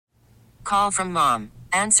Call from mom.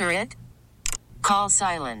 Answer it. Call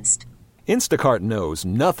silenced. Instacart knows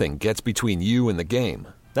nothing gets between you and the game.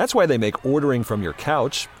 That's why they make ordering from your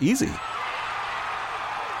couch easy.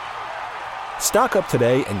 Stock up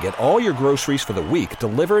today and get all your groceries for the week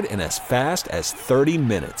delivered in as fast as 30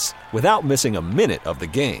 minutes without missing a minute of the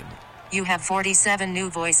game. You have 47 new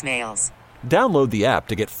voicemails. Download the app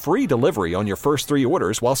to get free delivery on your first 3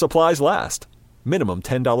 orders while supplies last. Minimum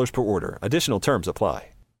 $10 per order. Additional terms apply.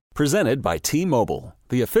 Presented by T-Mobile,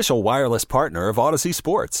 the official wireless partner of Audacy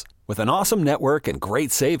Sports. With an awesome network and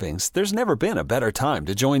great savings, there's never been a better time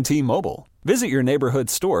to join T-Mobile. Visit your neighborhood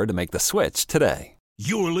store to make the switch today.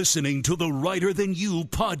 You're listening to the Reiter Than You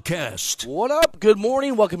podcast. What up? Good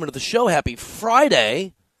morning. Welcome to the show. Happy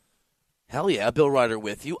Friday. Hell yeah, Bill Reiter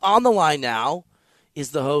with you. On the line now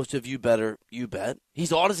is the host of You Better, You Bet.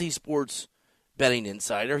 He's Audacy Sports betting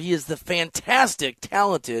insider. He is the fantastic,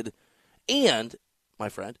 talented, and, my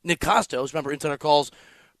friend, Nick Kostos. Remember, Insider Calls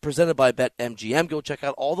presented by BetMGM. Go check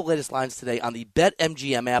out all the latest lines today on the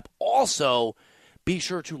BetMGM app. Also, be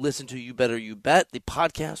sure to listen to You Better, You Bet, the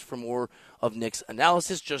podcast, for more of Nick's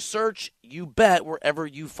analysis. Just search You Bet wherever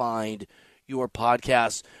you find your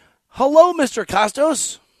podcasts. Hello, Mr.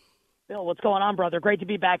 Kostos. Bill, what's going on, brother? Great to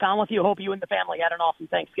be back on with you. Hope you and the family had an awesome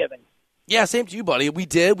Thanksgiving. Yeah, same to you, buddy. We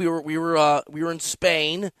did. We were in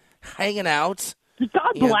Spain, hanging out.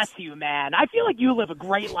 God bless you, man. I feel like you live a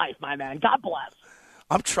great life, my man. God bless.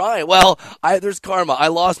 I'm trying. Well, there's karma. I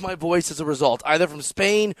lost my voice as a result, either from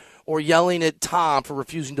Spain or yelling at Tom for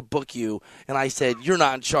refusing to book you. And I said, "You're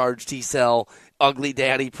not in charge, T-Cell, ugly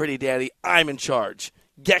daddy, pretty daddy. I'm in charge.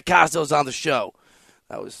 Get Kostos on the show."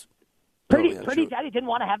 That was pretty daddy didn't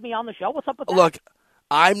want to have me on the show. What's up with that? Look,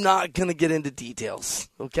 I'm not going to get into details,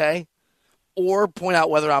 okay? Or point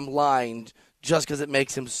out whether I'm lying just because it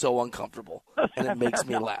makes him so uncomfortable and it makes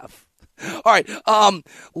me laugh. All right,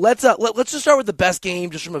 let's just start with the best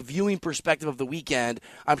game just from a viewing perspective of the weekend.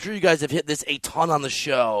 I'm sure you guys have hit this a ton on the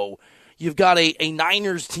show. You've got a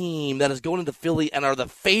Niners team that is going into Philly and are the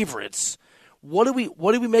favorites. What do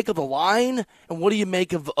we make of the line, and what do you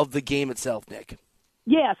make of the game itself, Nick?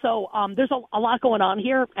 Yeah, so there's a lot going on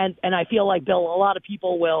here, and I feel like, Bill, a lot of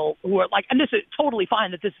people who are like, and this is totally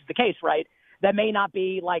fine that this is the case, right, that may not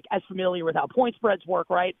be like as familiar with how point spreads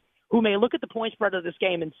work, right, who may look at the point spread of this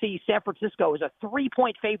game and see San Francisco is a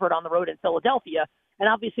 3-point favorite on the road in Philadelphia. And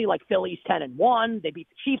obviously, like, Philly's 10-1. They beat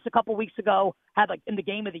the Chiefs a couple weeks ago, had, like, in the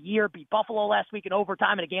game of the year, beat Buffalo last week in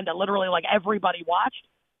overtime in a game that literally, like, everybody watched.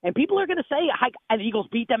 And people are going to say, and the Eagles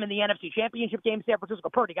beat them in the NFC Championship game. San Francisco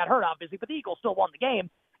Purdy got hurt, obviously, but the Eagles still won the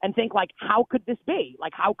game, and think, like, how could this be?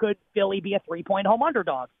 Like, how could Philly be a 3-point home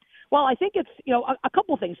underdog? Well, I think it's, a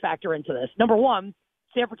couple things factor into this. Number one,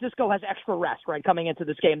 San Francisco has extra rest, right, coming into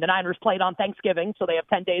this game. The Niners played on Thanksgiving, so they have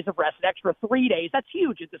 10 days of rest, an extra 3 days. That's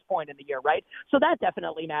huge at this point in the year, right? So that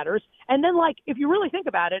definitely matters. And then, like, if you really think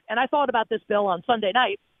about it, and I thought about this, Bill, on Sunday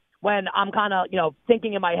night when I'm kind of,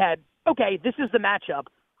 thinking in my head, okay, this is the matchup.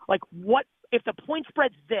 Like, what if the point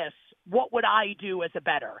spread's this, what would I do as a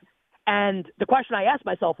bettor? And the question I asked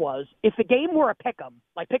myself was, if the game were a pick'em,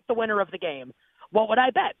 like pick the winner of the game, what would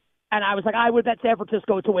I bet? And I was like, I would bet San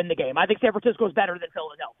Francisco to win the game. I think San Francisco is better than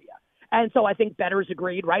Philadelphia. And so I think bettors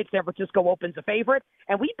agreed, right? San Francisco opens a favorite.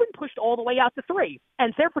 And we've been pushed all the way out to 3.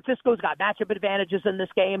 And San Francisco's got matchup advantages in this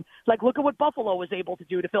game. Like, look at what Buffalo was able to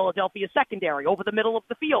do to Philadelphia's secondary over the middle of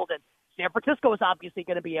the field. And San Francisco is obviously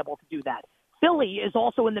going to be able to do that. Philly is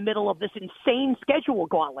also in the middle of this insane schedule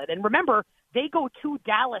gauntlet. And remember, they go to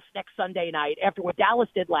Dallas next Sunday night after what Dallas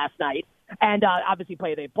did last night. And obviously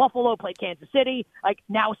play Buffalo, play Kansas City. Like,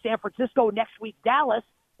 now San Francisco, next week Dallas,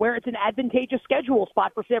 where it's an advantageous schedule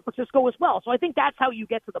spot for San Francisco as well. So I think that's how you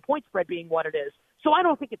get to the point spread being what it is. So I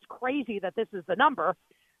don't think it's crazy that this is the number.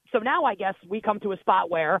 So now I guess we come to a spot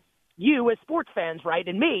where you as sports fans, right,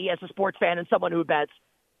 and me as a sports fan and someone who bets,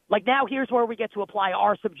 like, now here's where we get to apply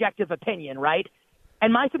our subjective opinion, right?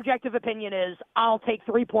 And my subjective opinion is I'll take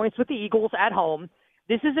 3 points with the Eagles at home.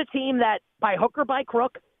 This is a team that, by hook or by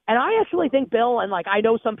crook, and I actually think, Bill, and, like, I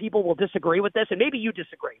know some people will disagree with this, and maybe you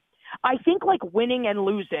disagree. I think, like, winning and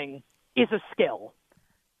losing is a skill.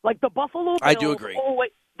 Like, the Buffalo Bills, I do agree.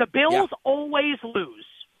 The Bills always lose.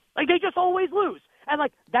 Like, they just always lose. And,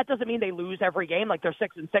 like, that doesn't mean they lose every game. Like, they're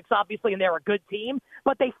 6-6, obviously, and they're a good team.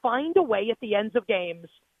 But they find a way at the ends of games.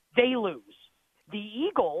 They lose. The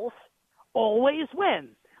Eagles always win.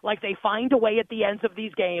 Like, they find a way at the ends of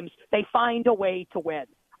these games. They find a way to win.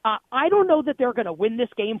 I don't know that they're going to win this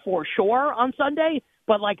game for sure on Sunday,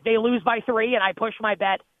 but, like, they lose by 3 and I push my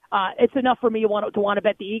bet. It's enough for me to want to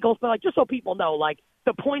bet the Eagles. But, like, just so people know, like,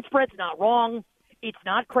 the point spread's not wrong. It's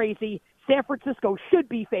not crazy. San Francisco should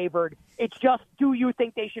be favored. It's just, do you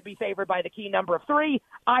think they should be favored by the key number of 3?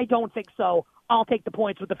 I don't think so. I'll take the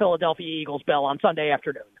points with the Philadelphia Eagles, Bill, on Sunday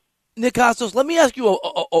afternoon. Nick Kostos, let me ask you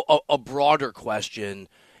a broader question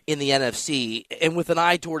in the NFC, and with an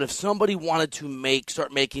eye toward if somebody wanted to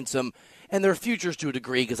start making some, and their futures to a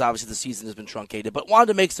degree, because obviously the season has been truncated, but wanted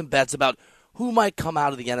to make some bets about who might come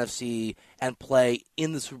out of the NFC and play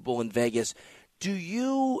in the Super Bowl in Vegas. Do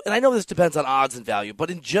you, and I know this depends on odds and value, but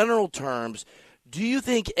in general terms, do you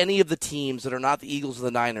think any of the teams that are not the Eagles or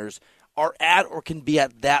the Niners are at or can be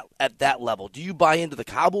at that level? Do you buy into the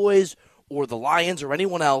Cowboys or the Lions or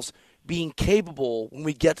anyone else being capable when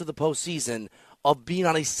we get to the postseason of being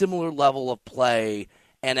on a similar level of play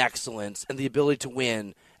and excellence and the ability to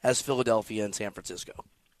win as Philadelphia and San Francisco?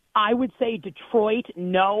 I would say Detroit,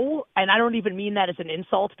 no, and I don't even mean that as an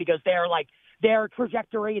insult because their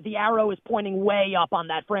trajectory, the arrow is pointing way up on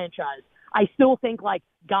that franchise. I still think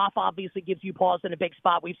Goff obviously gives you pause in a big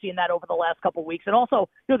spot. We've seen that over the last couple of weeks. And also,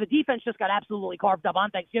 the defense just got absolutely carved up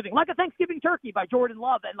on Thanksgiving, like a Thanksgiving turkey by Jordan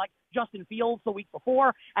Love and Justin Fields the week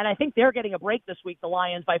before. And I think they're getting a break this week, the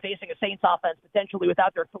Lions, by facing a Saints offense potentially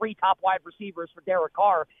without their 3 top wide receivers for Derek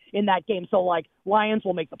Carr in that game. So Lions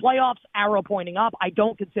will make the playoffs, arrow pointing up. I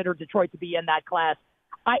don't consider Detroit to be in that class.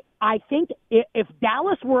 I think if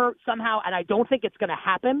Dallas were somehow, and I don't think it's going to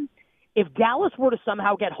happen, if Dallas were to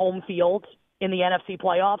somehow get home field in the NFC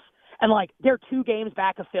playoffs, and they're 2 games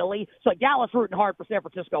back of Philly, so Dallas rooting hard for San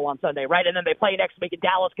Francisco on Sunday, right? And then they play next week, and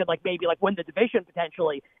Dallas could maybe win the division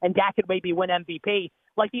potentially, and Dak could maybe win MVP.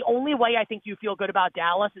 The only way I think you feel good about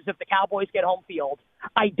Dallas is if the Cowboys get home field.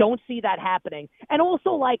 I don't see that happening. And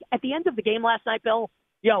also, at the end of the game last night, Bill,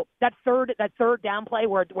 that third down play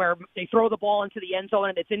where they throw the ball into the end zone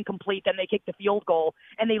and it's incomplete, then they kick the field goal,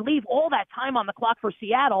 and they leave all that time on the clock for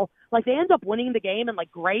Seattle. They end up winning the game and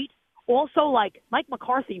great. Also, Mike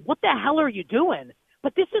McCarthy, what the hell are you doing?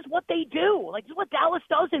 But this is what they do. This is what Dallas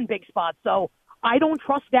does in big spots. So I don't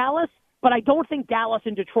trust Dallas, but I don't think Dallas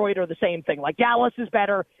and Detroit are the same thing. Dallas is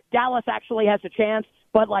better. Dallas actually has a chance.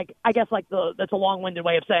 But, I guess, that's a long-winded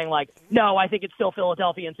way of saying, no, I think it's still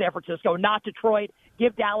Philadelphia and San Francisco, not Detroit.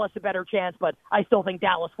 Give Dallas a better chance, but I still think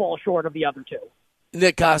Dallas falls short of the other 2.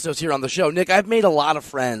 Nick Kostos here on the show. Nick, I've made a lot of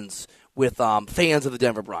friends with fans of the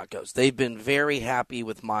Denver Broncos. They've been very happy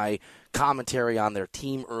with my commentary on their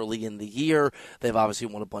team early in the year. They've obviously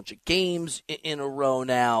won a bunch of games in a row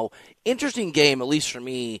now. Interesting game, at least for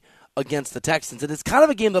me, against the Texans. And it's kind of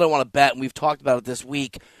a game that I want to bet, and we've talked about it this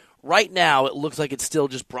week. Right now, it looks like it's still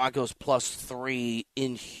just Broncos +3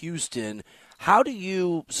 in Houston. How do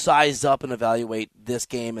you size up and evaluate this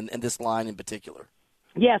game and this line in particular?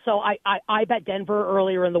 Yeah, so I bet Denver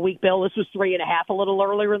earlier in the week, Bill. This was 3.5 a little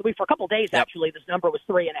earlier in the week. For a couple of days, actually, this number was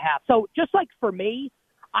 3.5. So just for me,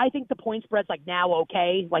 I think the point spread's now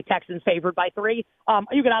okay, Texans favored by 3.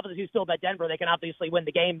 You can obviously still bet Denver. They can obviously win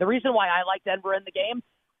the game. The reason why I like Denver in the game,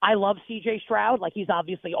 I love C.J. Stroud. He's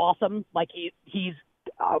obviously awesome. He's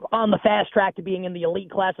on the fast track to being in the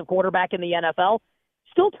elite class of quarterback in the NFL.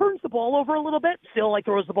 Still turns the ball over a little bit. Still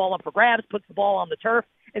throws the ball up for grabs, puts the ball on the turf.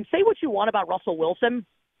 And say what you want about Russell Wilson,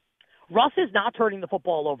 Russ is not turning the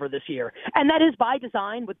football over this year. And that is by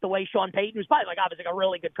design with the way Sean Payton, who's probably obviously a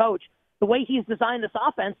really good coach, the way he's designed this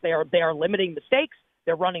offense, they are limiting mistakes.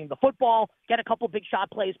 They're running the football, get a couple big shot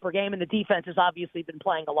plays per game, and the defense has obviously been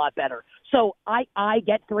playing a lot better. So I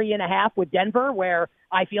get 3.5 with Denver, where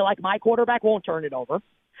I feel like my quarterback won't turn it over.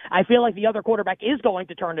 I feel like the other quarterback is going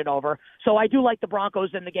to turn it over. So I do like the Broncos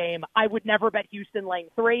in the game. I would never bet Houston laying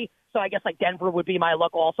 3. So I guess Denver would be my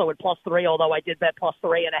look also at +3, although I did bet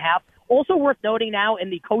 +3.5. Also worth noting now in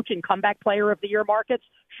the coach and comeback player of the year markets,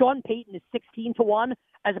 Sean Payton is 16-1,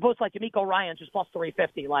 as opposed to D'Amico Ryans, who's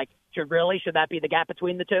 +350. Should that be the gap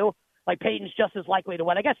between the two? Payton's just as likely to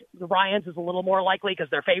win. I guess the Ryans is a little more likely because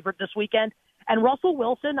they're favored this weekend. And Russell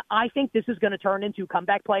Wilson, I think this is going to turn into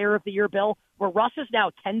comeback player of the year, Bill, where Russ is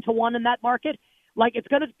now 10-1 in that market. It's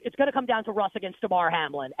gonna come down to Russ against Damar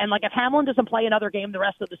Hamlin. And if Hamlin doesn't play another game the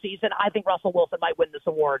rest of the season, I think Russell Wilson might win this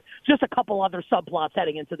award. Just a couple other subplots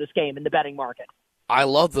heading into this game in the betting market. I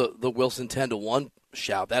love the Wilson 10-1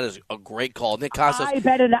 shout. That is a great call. Nick Kostos. I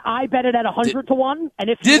bet it at 100-1, and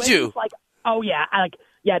if did wins, you? Oh yeah,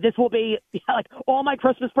 yeah, this will be all my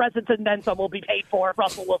Christmas presents and then some will be paid for if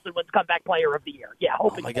Russell Wilson wins comeback player of the year. Yeah,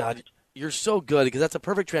 oh my God, you're so good, because that's a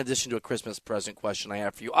perfect transition to a Christmas present question I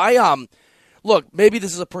have for you. Look, maybe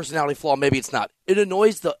this is a personality flaw, maybe it's not. It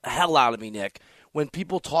annoys the hell out of me, Nick, when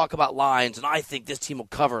people talk about lines and I think this team will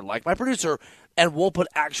cover, like my producer, and won't put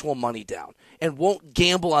actual money down and won't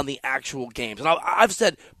gamble on the actual games. And I've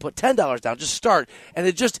said put $10 down, just start, and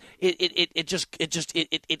it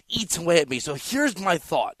eats away at me. So here's my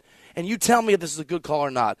thought, and you tell me if this is a good call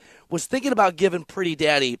or not, was thinking about giving Pretty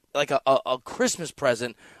Daddy like a Christmas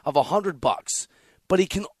present of $100, but he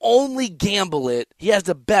can only gamble it. He has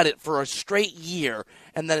to bet it for a straight year,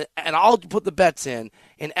 and I'll put the bets in,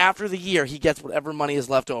 and after the year, he gets whatever money is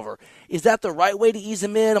left over. Is that the right way to ease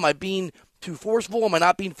him in? Am I being too forceful? Am I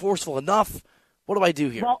not being forceful enough? What do I do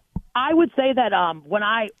here? Well, I would say that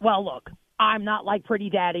look, I'm not like Pretty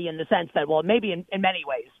Daddy in the sense that, well, maybe in many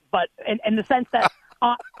ways, but in the sense that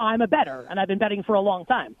I'm a bettor, and I've been betting for a long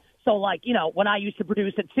time. So, like, you know, when I used to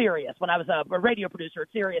produce at Sirius, when I was a radio producer at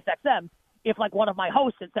Sirius XM, if, like, one of my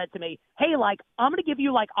hosts had said to me, hey, like, I'm going to give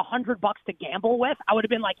you, like, $100 to gamble with, I would have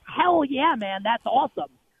been like, hell yeah, man, that's awesome.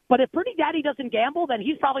 But if Pretty Daddy doesn't gamble, then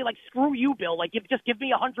he's probably like, screw you, Bill. Like, just give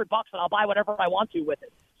me $100 and I'll buy whatever I want to with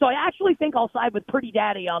it. So I actually think I'll side with Pretty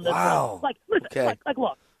Daddy on this. Wow. Like, listen, okay.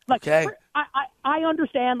 look. Like, okay. I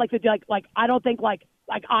understand, like, I don't think, like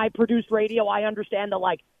I produce radio. I understand that,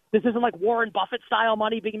 like, this isn't like Warren Buffett style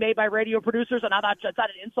money being made by radio producers, and it's not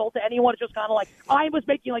an insult to anyone. It's just kind of like I was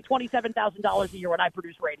making like $27,000 a year when I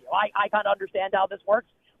produced radio. I kind of understand how this works.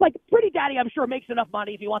 Like, Pretty Daddy, I'm sure makes enough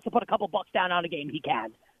money if he wants to put a couple bucks down on a game, he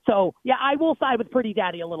can. So, yeah, I will side with Pretty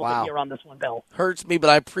Daddy a little bit here on this one, Bill. Hurts me, but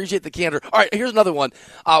I appreciate the candor. All right, here's another one.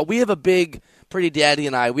 We have a big, Pretty Daddy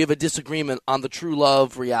and I, we have a disagreement on the true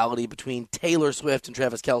love reality between Taylor Swift and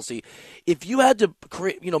Travis Kelce. If you had to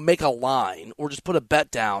make a line or just put a bet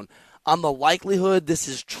down on the likelihood this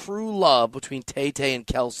is true love between Tay-Tay and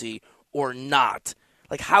Kelce or not,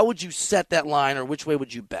 like, how would you set that line, or which way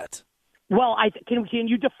would you bet? Well, can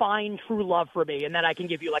you define true love for me, and then I can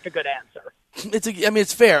give you like a good answer.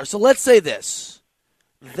 It's fair. So let's say this: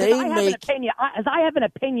 I have an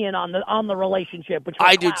opinion on the relationship, which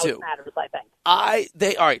I do too. Matters, I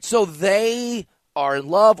think. All right. So they are in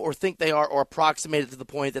love, or think they are, or approximated to the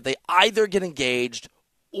point that they either get engaged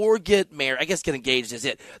or get married. I guess get engaged is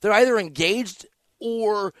it. They're either engaged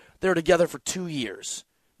or they're together for 2 years.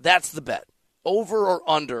 That's the bet. Over or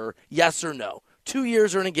under? Yes or no? 2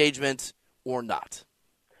 years or an engagement? Or not?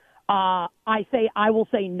 I will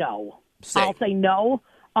say no. Same. I'll say no.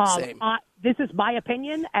 Same. This is my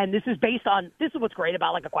opinion, and this is based on. This is what's great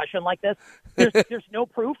about like a question like this. There's no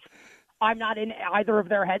proof. I'm not in either of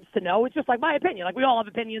their heads to know. It's just like my opinion. Like, we all have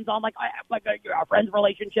opinions on our friends'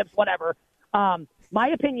 relationships, whatever. My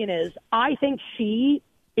opinion is I think she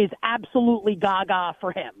is absolutely gaga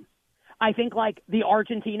for him. I think, like, the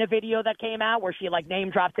Argentina video that came out where she, like,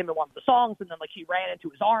 name-dropped him in one of the songs and then, like, she ran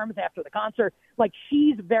into his arms after the concert. Like,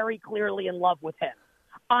 she's very clearly in love with him.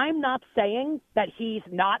 I'm not saying that he's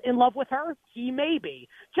not in love with her. He may be.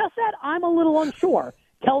 Just that I'm a little unsure.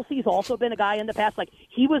 Kelsey's also been a guy in the past. Like,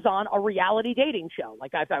 he was on a reality dating show.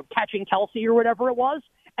 Like, I'm Catching Kelsey or whatever it was.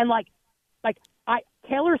 And,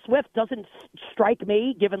 Taylor Swift doesn't strike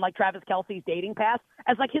me, given like Travis Kelce's dating past,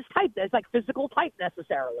 as like his type, as like physical type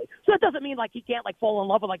necessarily. So that doesn't mean like he can't like fall in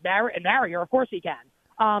love with like marry her. Of course he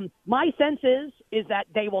can. My sense is that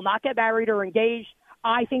they will not get married or engaged.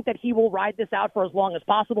 I think that he will ride this out for as long as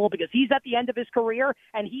possible because he's at the end of his career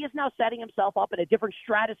and he is now setting himself up in a different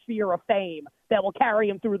stratosphere of fame that will carry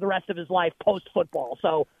him through the rest of his life post-football.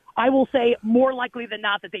 So I will say more likely than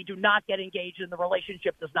not that they do not get engaged and the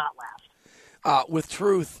relationship does not last. With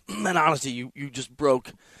truth and honesty, you just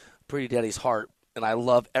broke Pretty Daddy's heart, and I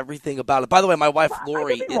love everything about it. By the way, my wife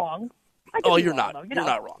Lori. I could be wrong. You're not. You're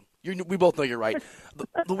not wrong. We both know you're right.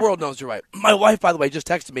 The world knows you're right. My wife, by the way, just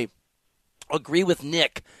texted me. Agree with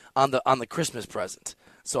Nick on the Christmas present.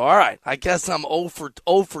 So all right, I guess I'm 0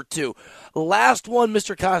 for 2. Last one,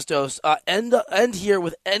 Mr. Kostos. End here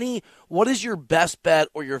with what is your best bet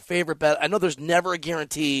or your favorite bet? I know there's never a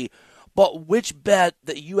guarantee. But which bet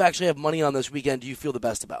that you actually have money on this weekend do you feel the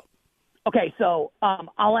best about? Okay, so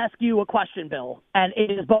I'll ask you a question, Bill, and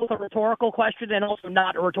it is both a rhetorical question and also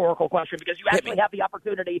not a rhetorical question because you actually have the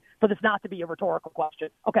opportunity for this not to be a rhetorical question.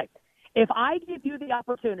 Okay, if I give you the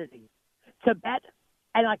opportunity to bet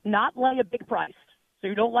and like not lay a big price, so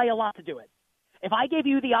you don't lay a lot to do it, if I gave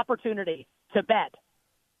you the opportunity to bet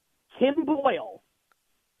Tim Boyle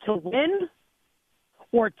to win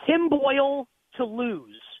or Tim Boyle to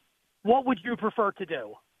lose, what would you prefer to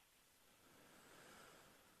do?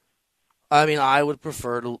 I mean, I would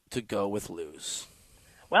prefer to go with lose.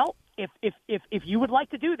 Well, if you would like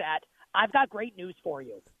to do that, I've got great news for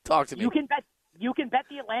you. Talk to me. You can bet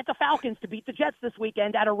the Atlanta Falcons to beat the Jets this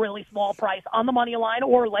weekend at a really small price on the money line,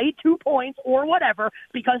 or lay 2 points or whatever.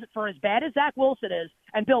 Because for as bad as Zach Wilson is,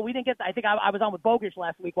 and Bill, we didn't get. I think I was on with Bogish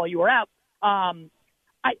last week while you were out.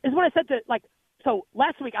 Is what I said to like. So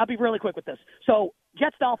last week, I'll be really quick with this. So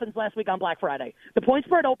Jets-Dolphins last week on Black Friday. The point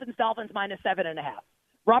spread opens Dolphins -7.5.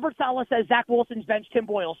 Robert Saleh says Zach Wilson's bench Tim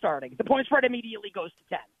Boyle starting. The point spread immediately goes to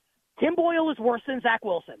 10. Tim Boyle is worse than Zach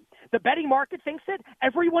Wilson. The betting market thinks it.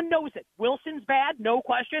 Everyone knows it. Wilson's bad, no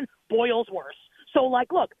question. Boyle's worse. So,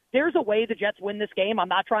 look, there's a way the Jets win this game. I'm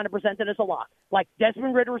not trying to present it as a lock.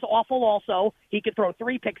 Desmond Ritter's awful also. He could throw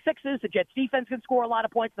 3 pick sixes. The Jets defense can score a lot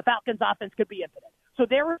of points. The Falcons offense could be infinite. So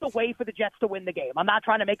there is a way for the Jets to win the game. I'm not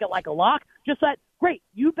trying to make it like a lock. Just that, great,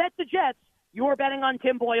 you bet the Jets. You're betting on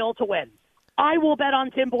Tim Boyle to win. I will bet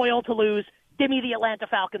on Tim Boyle to lose. Give me the Atlanta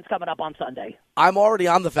Falcons coming up on Sunday. I'm already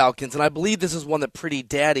on the Falcons, and I believe this is one that Pretty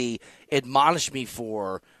Daddy admonished me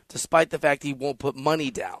for, despite the fact he won't put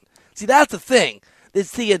money down. See, that's the thing.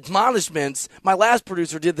 It's the admonishments. My last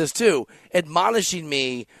producer did this too, admonishing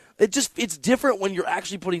me. It's different when you're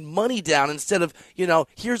actually putting money down instead of,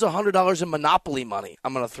 here's $100 in Monopoly money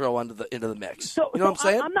I'm going to throw into the mix. So, you know what I'm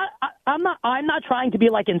saying? I'm not trying to be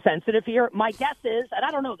insensitive here. My guess is, and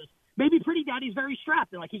I don't know this, maybe Pretty Daddy's very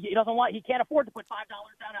strapped and he can't afford to put $5 down.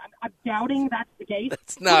 I'm doubting that's the case.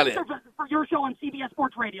 That's not it. For your show on CBS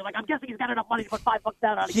Sports Radio, I'm guessing he's got enough money to put $5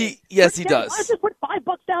 down on a game. Yes, he does. Why don't you just put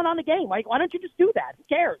 $5 down on the game? Why don't you just do that? Who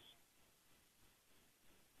cares?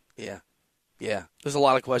 Yeah. There's a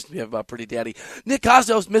lot of questions we have about Pretty Daddy. Nick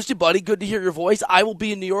Kostos, missed you, buddy. Good to hear your voice. I will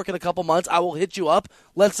be in New York in a couple months. I will hit you up.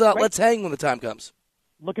 Let's hang when the time comes.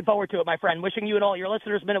 Looking forward to it, my friend. Wishing you and all your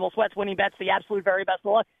listeners minimal sweats, winning bets, the absolute very best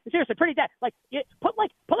of luck. Seriously, Pretty Daddy, put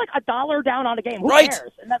 $1 down on a game. Who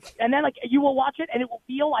cares? And then you will watch it, and it will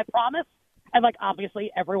feel, I promise. And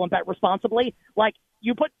obviously, everyone bet responsibly.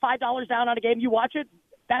 You put $5 down on a game, you watch it.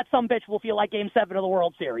 That sumbitch will feel like Game 7 of the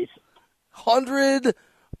World Series.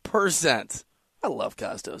 100%. I love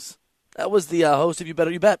Kostos. That was the host of You Better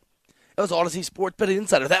You Bet. That was Audacy Sports Betting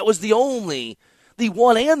Insider. That was the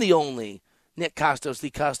one and the only Nick Kostos, the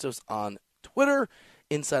Kostos on Twitter.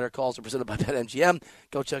 Insider calls are presented by BetMGM.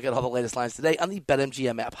 Go check out all the latest lines today on the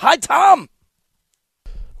BetMGM app. Hi, Tom.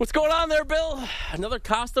 What's going on there, Bill? Another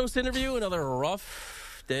Kostos interview, another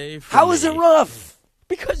rough day for How is it rough?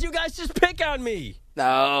 Because you guys just pick on me.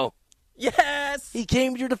 No. Yes. He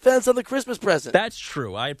came to your defense on the Christmas present. That's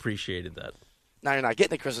true. I appreciated that. Now you're not getting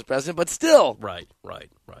the Christmas present, but still. Right.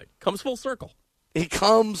 Comes full circle. It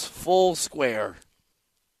comes full square.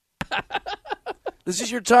 This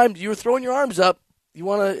is your time. You were throwing your arms up.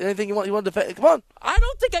 Anything you want to defend? Come on. I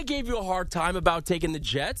don't think I gave you a hard time about taking the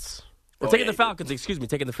Jets. Or taking the Falcons. Excuse me,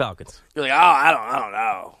 taking the Falcons. You're like, I don't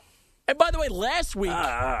know. And by the way, last week,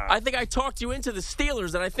 I think I talked you into the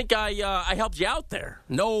Steelers, and I think I helped you out there.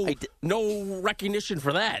 No recognition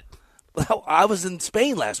for that. Well, I was in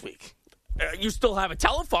Spain last week. You still have a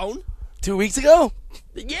telephone. 2 weeks ago?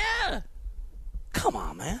 Yeah. Come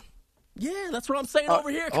on, man. Yeah, that's what I'm saying over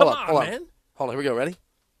here. Come on, man. Hold on, here we go. Ready?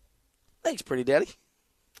 Thanks, Pretty Daddy.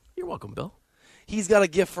 You're welcome, Bill. He's got a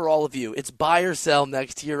gift for all of you. It's buy or sell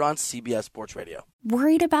next year on CBS Sports Radio.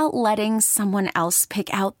 Worried about letting someone else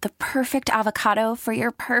pick out the perfect avocado for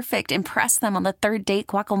your perfect impress them on the third date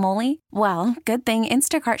guacamole? Well, good thing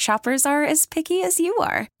Instacart shoppers are as picky as you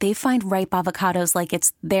are. They find ripe avocados like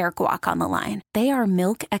it's their guac on the line. They are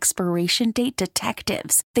milk expiration date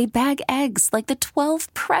detectives. They bag eggs like the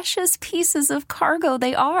 12 precious pieces of cargo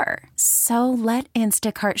they are. So let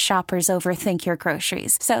Instacart shoppers overthink your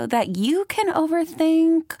groceries so that you can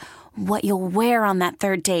overthink what you'll wear on that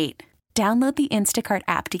third date. Download the Instacart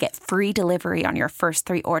app to get free delivery on your first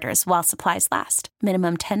 3 orders while supplies last.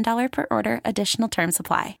 Minimum $10 per order. Additional terms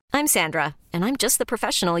apply. I'm Sandra, and I'm just the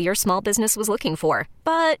professional your small business was looking for.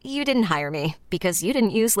 But you didn't hire me because you didn't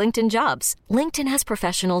use LinkedIn Jobs. LinkedIn has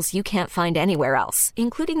professionals you can't find anywhere else,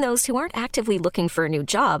 including those who aren't actively looking for a new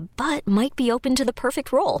job, but might be open to the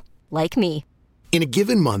perfect role, like me. In a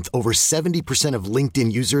given month, over 70% of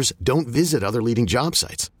LinkedIn users don't visit other leading job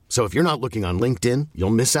sites. So if you're not looking on LinkedIn, you'll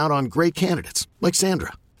miss out on great candidates like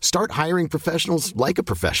Sandra. Start hiring professionals like a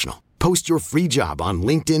professional. Post your free job on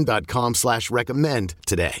linkedin.com/recommend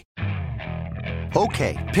today.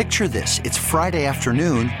 Okay, picture this. It's Friday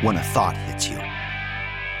afternoon when a thought hits you.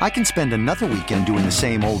 I can spend another weekend doing the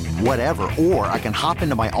same old whatever, or I can hop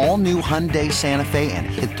into my all-new Hyundai Santa Fe and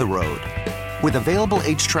hit the road. With available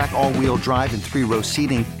H-Track all-wheel drive and 3-row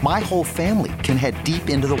seating, my whole family can head deep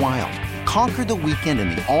into the wild. Conquer the weekend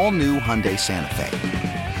in the all-new Hyundai Santa Fe.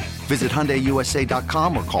 Visit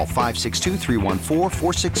HyundaiUSA.com or call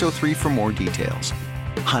 562-314-4603 for more details.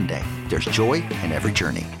 Hyundai, there's joy in every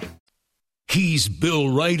journey. He's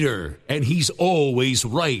Bill Reiter, and he's always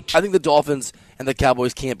right. I think the Dolphins and the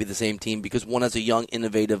Cowboys can't be the same team because one has a young,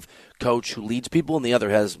 innovative coach who leads people, and the other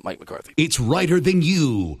has Mike McCarthy. It's Reiter Than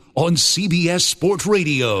You on CBS Sports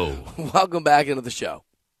Radio. Welcome back into the show.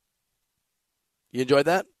 You enjoyed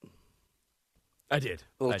that? I did.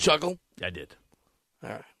 A little chuckle? I did. All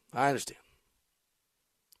right. I understand.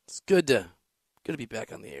 It's good to Good to be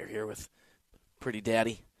back on the air here with Pretty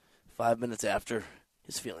Daddy 5 minutes after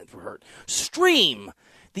his feelings were hurt. Stream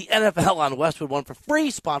the NFL on Westwood One for free,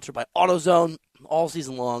 sponsored by AutoZone all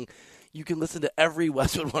season long. You can listen to every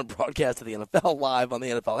Westwood One broadcast of the NFL live on the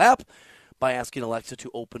NFL app by asking Alexa to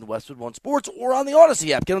open Westwood One Sports or on the Audacy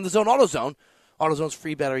app. Get on the Zone AutoZone. AutoZone's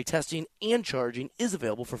free battery testing and charging is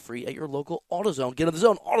available for free at your local AutoZone. Get on the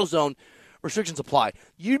Zone AutoZone. Restrictions apply.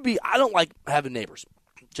 I don't like having neighbors,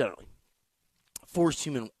 generally. Forced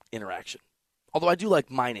human interaction. Although I do like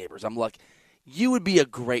my neighbors. I'm like, you would be a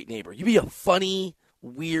great neighbor. You'd be a funny,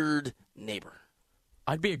 weird neighbor.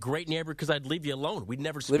 I'd be a great neighbor because I'd leave you alone. We'd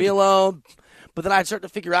never speak. Leave me alone. But then I'd start to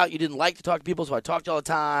figure out you didn't like to talk to people, so I talked all the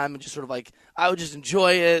time. And just sort of like, I would just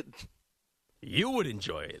enjoy it. You would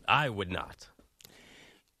enjoy it. I would not.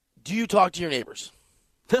 Do you talk to your neighbors?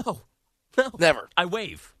 No. Never. I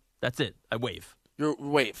wave. That's it. I wave. You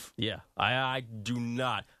wave. Yeah. I do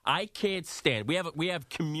not. I can't stand. We have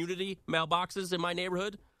community mailboxes in my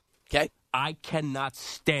neighborhood. Okay. I cannot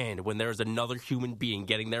stand when there's another human being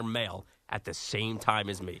getting their mail at the same time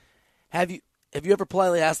as me. Have you ever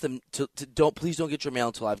politely asked them to please don't get your mail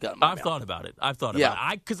until I've gotten my mail? I've thought about it.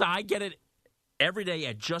 Because I get it every day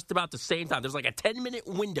at just about the same time. There's like a 10-minute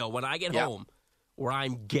window when I get home where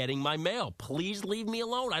I'm getting my mail. Please leave me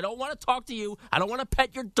alone. I don't want to talk to you. I don't want to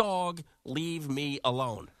pet your dog. Leave me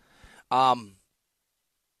alone.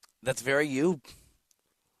 That's very you.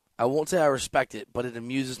 I won't say I respect it, but it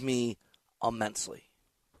amuses me immensely.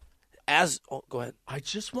 Go ahead. I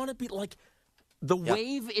just want to be like, the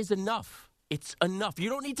wave is enough. It's enough. You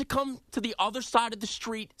don't need to come to the other side of the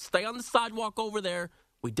street. Stay on the sidewalk over there.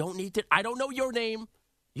 We don't need to. I don't know your name.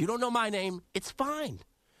 You don't know my name. It's fine.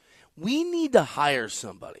 We need to hire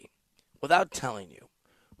somebody, without telling you,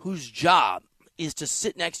 whose job is to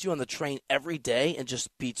sit next to you on the train every day and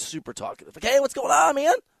just be super talkative. Like, hey, what's going on,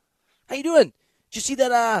 man? How you doing? Did you see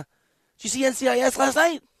that? Did you see NCIS last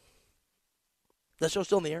night? That show's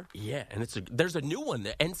still in the air? Yeah, and there's a new one,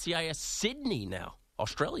 the NCIS Sydney now,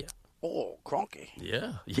 Australia. Oh, cronky.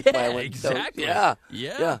 Yeah, exactly. Yeah.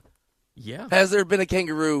 Has there been a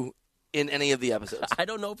kangaroo in any of the episodes? I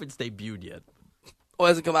don't know if it's debuted yet. Oh, it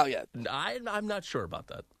hasn't come out yet? I'm not sure about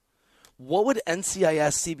that. What would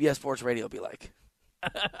NCIS CBS Sports Radio be like?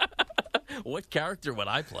 What character would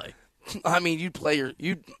I play? I mean,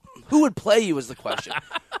 who would play you is the question.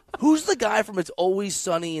 Who's the guy from It's Always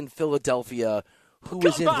Sunny in Philadelphia who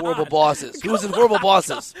was in Horrible Bosses? Who was in Horrible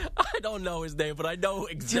Bosses? I don't know his name, but I know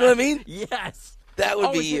exactly. Do you know what I mean? Yes. That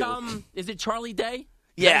would be you. Is it Charlie Day?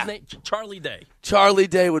 Yeah. Charlie Day. Charlie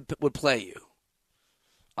Day would play you.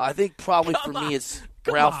 I think probably for me it's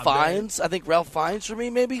Ralph Fiennes. Man. I think Ralph Fiennes for me,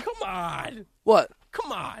 maybe. Come on. What?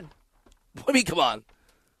 Come on. What do you mean, come on?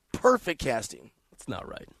 Perfect casting. That's not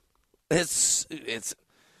right. It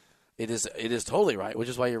is totally right, which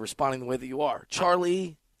is why you're responding the way that you are.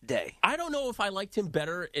 Charlie Day. I don't know if I liked him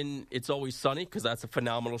better in It's Always Sunny, because that's a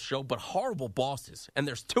phenomenal show, but Horrible Bosses, and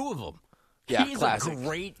there's two of them. Yeah, He's classic. a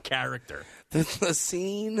great character. The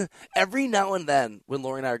scene, every now and then when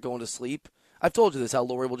Lori and I are going to sleep, I've told you this, how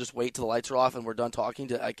Lori will just wait till the lights are off and we're done talking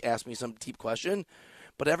to ask me some deep question,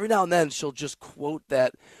 but every now and then she'll just quote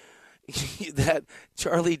that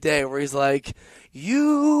Charlie Day where he's like,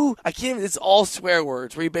 it's all swear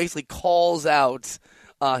words, where he basically calls out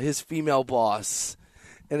his female boss.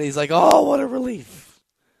 And he's like, oh, what a relief.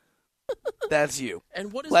 That's you.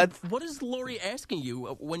 And what is Lori asking you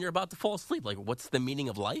when you're about to fall asleep? Like, what's the meaning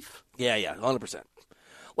of life? Yeah, 100%.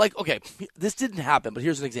 Like, okay, this didn't happen, but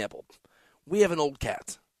here's an example. We have an old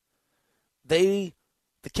cat. The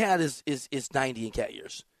cat is 90 in cat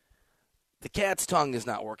years. The cat's tongue is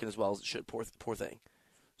not working as well as it should, poor thing.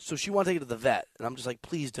 So she wanted to take it to the vet, and I'm just like,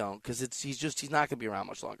 please don't, because he's not going to be around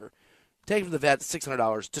much longer. Take him to the vet,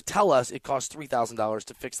 $600. To tell us it costs $3,000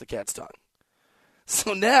 to fix the cat's tongue.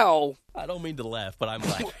 So now, I don't mean to laugh, but I'm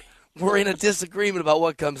laughing. We're in a disagreement about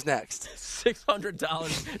what comes next.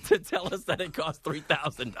 $600 to tell us that it costs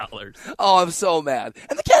 $3,000. Oh, I'm so mad.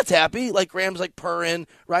 And the cat's happy. Like, Graham's like purring,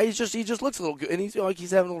 right? He just looks a little good, and he's like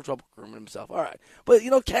he's having a little trouble grooming himself. All right, but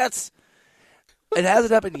cats. It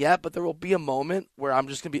hasn't happened yet, but there will be a moment where I'm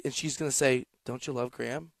just gonna be, and she's gonna say, "Don't you love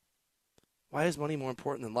Graham? Why is money more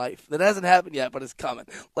important than life?" That hasn't happened yet, but it's coming.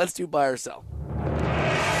 Let's do buy or sell.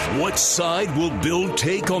 What side will Bill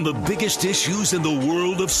take on the biggest issues in the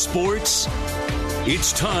world of sports?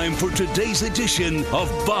 It's time for today's edition of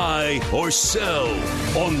Buy or Sell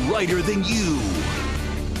on Reiter Than You.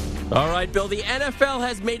 All right, Bill, the NFL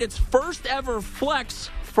has made its first ever flex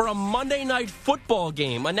for a Monday Night Football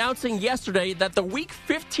game, announcing yesterday that the Week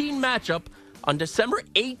 15 matchup on December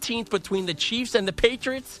 18th between the Chiefs and the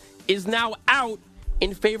Patriots is now out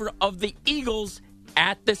in favor of the Eagles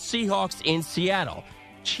at the Seahawks in Seattle.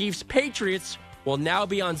 Chiefs-Patriots will now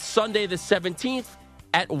be on Sunday the 17th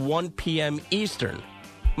at 1 p.m. Eastern.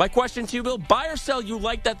 My question to you, Bill, buy or sell, you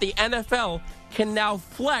like that the NFL can now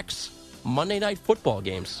flex Monday Night Football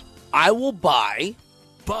games? I will buy.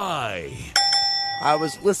 Buy. I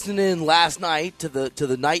was listening last night to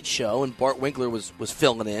the night show, and Bart Winkler was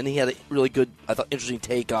filling in. He had a really good, I thought, interesting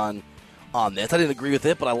take on this. I didn't agree with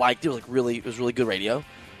it, but I liked it. It was really good radio.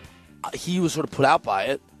 He was sort of put out by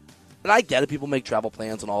it. And I get it. People make travel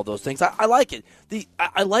plans and all those things. I like it.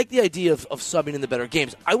 I like the idea of subbing in the better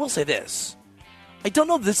games. I will say this. I don't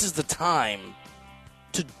know if this is the time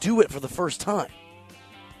to do it for the first time.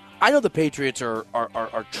 I know the Patriots are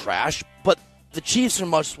trash, but the Chiefs are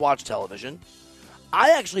must-watch television.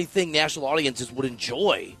 I actually think national audiences would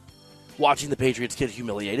enjoy watching the Patriots get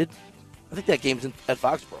humiliated. I think that game's at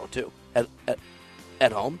Foxborough, too,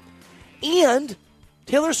 at home. And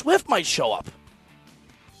Taylor Swift might show up.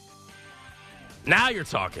 Now you're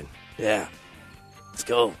talking. Yeah. Let's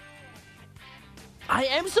go. I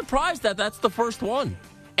am surprised that that's the first one.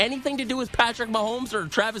 Anything to do with Patrick Mahomes or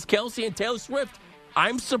Travis Kelce and Taylor Swift,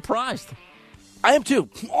 I'm surprised. I am too.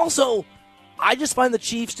 Also, I just find the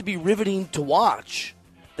Chiefs to be riveting to watch.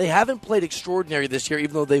 They haven't played extraordinary this year,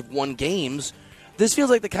 even though they've won games. This feels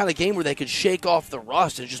like the kind of game where they could shake off the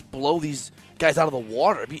rust and just blow these guys out of the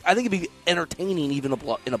water. I think it'd be entertaining even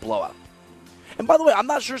in a blowout. And by the way, I'm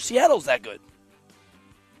not sure Seattle's that good.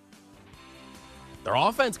 Their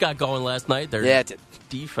offense got going last night. Their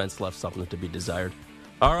defense left something to be desired.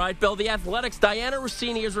 All right, Bill, the Athletics' Diana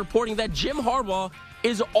Rossini is reporting that Jim Harbaugh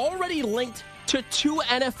is already linked to 2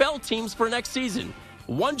 NFL teams for next season.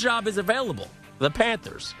 One job is available, the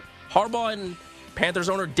Panthers. Harbaugh and Panthers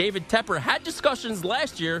owner David Tepper had discussions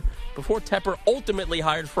last year before Tepper ultimately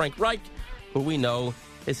hired Frank Reich, who we know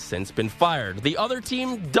has since been fired. The other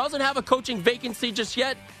team doesn't have a coaching vacancy just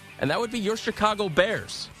yet, and that would be your Chicago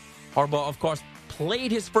Bears. Harbaugh, of course,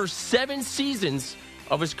 played his first 7 seasons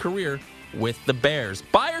of his career with the Bears.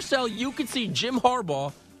 Buy or sell, you could see Jim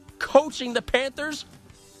Harbaugh coaching the Panthers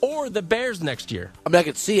or the Bears next year. I mean, I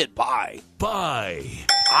could see it. Buy.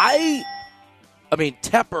 I mean,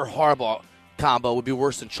 Tepper-Harbaugh combo would be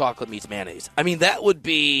worse than chocolate meets mayonnaise. I mean, that would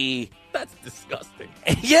be... That's disgusting.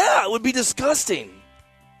 Yeah, it would be disgusting.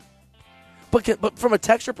 But from a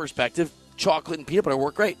texture perspective, chocolate and peanut butter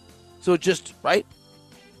work great. So it just, right?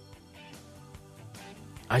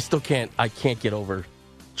 I can't get over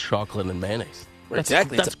chocolate and mayonnaise.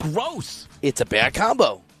 Exactly. That's gross. It's a bad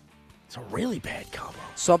combo. It's a really bad combo.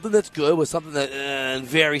 Something that's good with something that in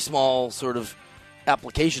very small sort of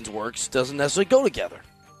applications works doesn't necessarily go together.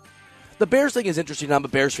 The Bears thing is interesting. I'm a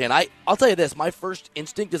Bears fan. I'll tell you this. My first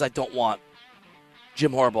instinct is I don't want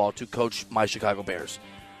Jim Harbaugh to coach my Chicago Bears.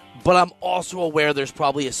 But I'm also aware there's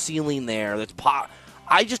probably a ceiling there.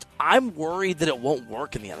 I'm worried that it won't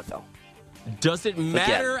work in the NFL. Does it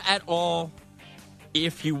matter at all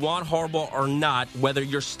if you want Harbaugh or not, whether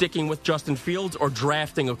you're sticking with Justin Fields or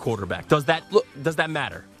drafting a quarterback? Does that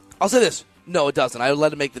matter? I'll say this. No, it doesn't. I would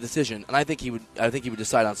let him make the decision, and I think he would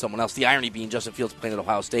decide on someone else. The irony being Justin Fields playing at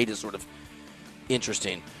Ohio State is sort of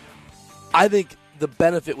interesting. I think the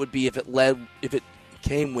benefit would be if it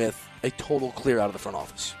came with a total clear out of the front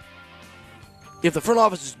office. If the front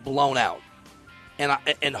office is blown out,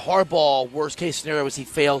 and Harbaugh, worst case scenario is he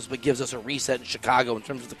fails but gives us a reset in Chicago in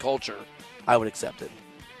terms of the culture, I would accept it.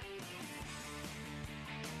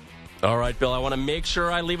 All right, Bill, I want to make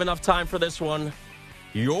sure I leave enough time for this one.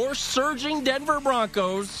 Your surging Denver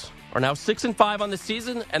Broncos are now 6-5 on the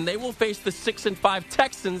season, and they will face the 6-5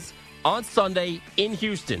 Texans on Sunday in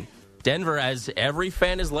Houston. Denver, as every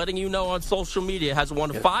fan is letting you know on social media, has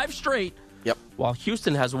won 5 straight, while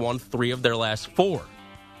Houston has won 3 of their last 4.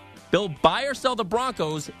 Bill, buy or sell the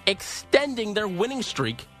Broncos extending their winning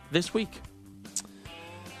streak this week?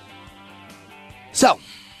 Sell.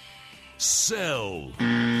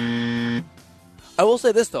 I will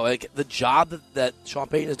say this, though. Like, the job that Sean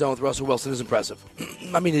Payton has done with Russell Wilson is impressive.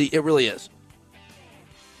 I mean, it really is.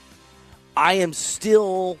 I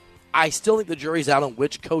still think the jury's out on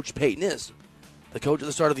which coach Payton is. The coach at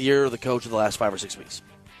the start of the year or the coach of the last 5 or 6 weeks.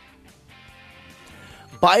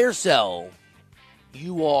 Buy or sell,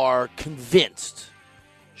 you are convinced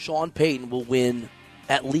Sean Payton will win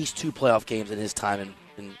at least 2 playoff games in his time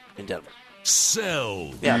in Denver.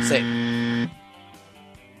 Sell. Yeah, same.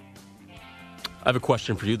 I have a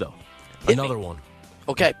question for you, though. Another one.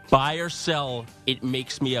 Okay. Buy or sell, it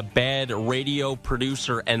makes me a bad radio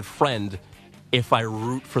producer and friend if I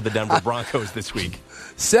root for the Denver Broncos this week.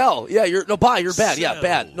 Sell. Yeah, buy. You're bad. Sell. Yeah,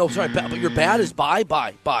 bad. No, sorry, bad. But your bad is buy.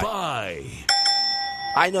 Buy.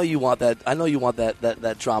 I know you want that. I know you want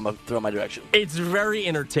that drama thrown my direction. It's very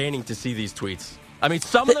entertaining to see these tweets. I mean,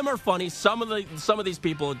 some of them are funny. Some of these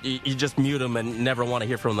people, you just mute them and never want to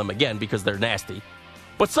hear from them again because they're nasty.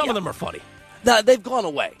 But some of them are funny. No, they've gone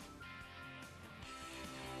away.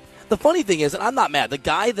 The funny thing is, and I'm not mad, the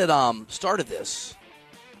guy that started this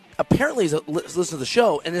apparently has listened to the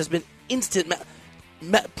show and has been instant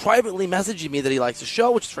privately messaging me that he likes the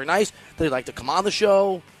show, which is very nice, that he'd like to come on the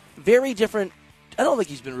show. Very different. I don't think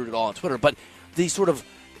he's been rude at all on Twitter, but the sort of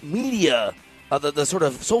media, the sort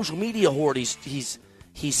of social media horde he's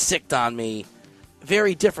sicked on me,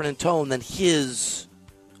 very different in tone than his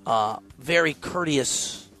very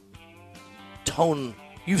courteous tone.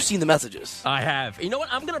 You've seen the messages. I have. You know what?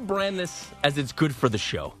 I'm going to brand this as it's good for the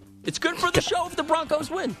show. It's good for the show if the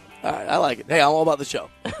Broncos win. All right, I like it. Hey, I'm all about the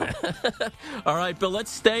show. All right, Bill,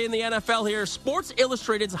 let's stay in the NFL here. Sports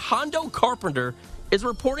Illustrated's Hondo Carpenter is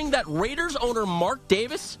reporting that Raiders owner Mark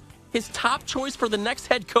Davis, his top choice for the next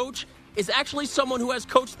head coach, is actually someone who has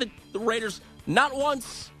coached the Raiders not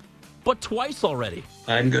once, but twice already.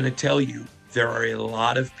 I'm going to tell you, there are a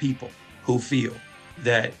lot of people who feel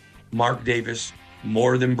that Mark Davis,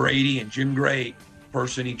 more than Brady and Jim Gray,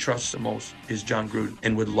 person he trusts the most is John Gruden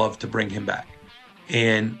and would love to bring him back.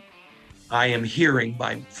 And I am hearing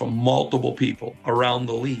from multiple people around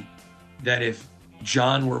the league that if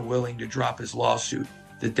John were willing to drop his lawsuit,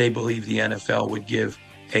 that they believe the NFL would give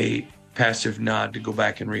a passive nod to go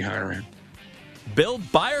back and rehire him. Bill,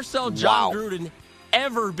 buy or sell John Gruden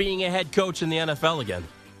ever being a head coach in the NFL again?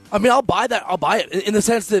 I mean, I'll buy that. I'll buy it in the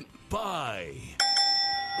sense that buy.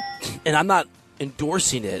 And I'm not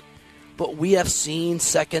endorsing it, but we have seen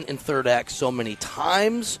second and third acts so many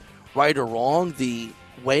times, right or wrong, the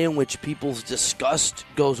way in which people's disgust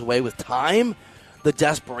goes away with time, the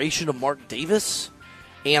desperation of Mark Davis,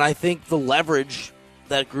 and I think the leverage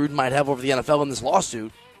that Gruden might have over the NFL in this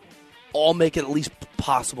lawsuit all make it at least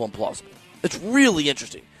possible and plausible. It's really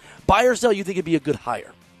interesting. Buy or sell, you think it'd be a good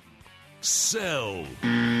hire? Sell.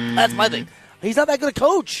 That's my thing. He's not that good a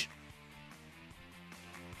coach.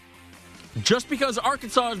 Just because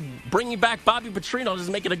Arkansas is bringing back Bobby Petrino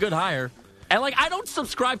doesn't make it a good hire. And, I don't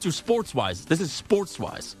subscribe to sports-wise. This is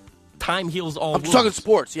sports-wise. Time heals all wounds. I'm talking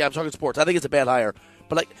sports. Yeah, I'm talking sports. I think it's a bad hire.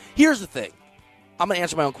 But, here's the thing. I'm going to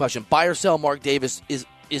answer my own question. Buy or sell, Mark Davis is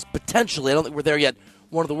potentially, I don't think we're there yet,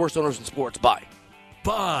 one of the worst owners in sports. Buy.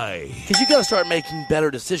 Because you got to start making better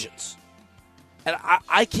decisions. And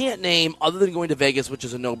I can't name, other than going to Vegas, which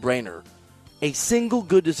is a no-brainer, a single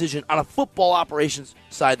good decision on a football operations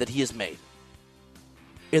side that he has made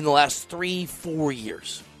in the last 3-4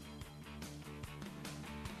 years.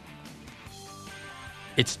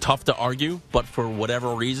 It's tough to argue, but for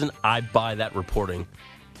whatever reason, I buy that reporting.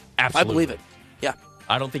 Absolutely. I believe it. Yeah.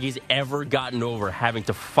 I don't think he's ever gotten over having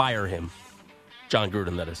to fire him. John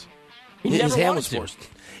Gruden, that is. His hand was forced.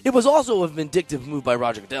 It was also a vindictive move by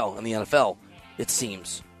Roger Goodell in the NFL, it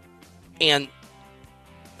seems. And,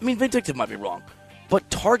 vindictive might be wrong, but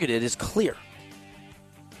targeted is clear.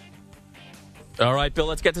 All right, Bill,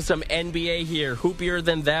 let's get to some NBA here. Hoopier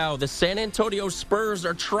than thou. The San Antonio Spurs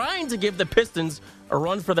are trying to give the Pistons a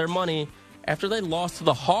run for their money after they lost to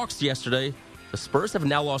the Hawks yesterday. The Spurs have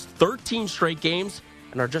now lost 13 straight games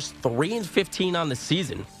and are just 3-15 on the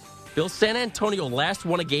season. Bill, San Antonio last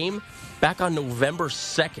won a game back on November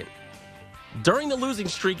 2nd. During the losing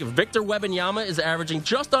streak, Victor Wembanyama is averaging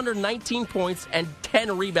just under 19 points and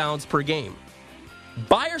 10 rebounds per game.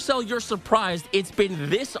 Buy or sell, you're surprised it's been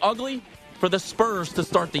this ugly for the Spurs to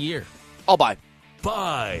start the year? I'll buy.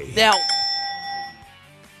 Buy. Now,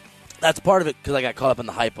 that's part of it because I got caught up in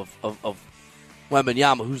the hype of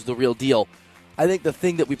Wembanyama, who's the real deal. I think the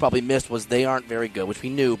thing that we probably missed was they aren't very good, which we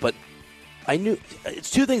knew, but I knew it's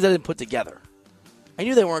two things I didn't put together. I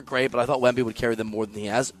knew they weren't great, but I thought Wemby would carry them more than he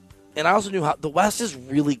has. And I also knew how the West is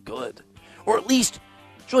really good, or at least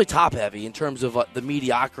it's really top-heavy in terms of the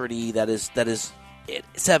mediocrity that is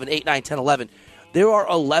 7, 8, 9, 10, 11. There are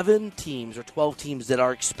 11 teams or 12 teams that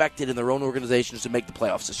are expected in their own organizations to make the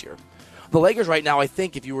playoffs this year. The Lakers right now, I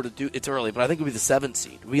think if you were to do, it's early, but I think it would be the 7th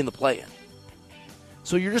seed. It would be in the play-in.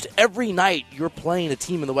 So you're just, every night, you're playing a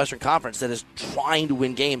team in the Western Conference that is trying to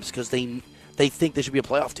win games because they think they should be a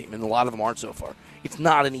playoff team, and a lot of them aren't so far. It's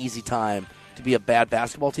not an easy time to be a bad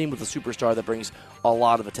basketball team with a superstar that brings a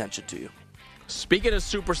lot of attention to you. Speaking of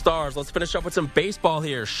superstars, let's finish up with some baseball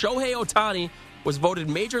here. Shohei Ohtani was voted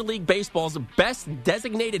Major League Baseball's best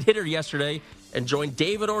designated hitter yesterday and joined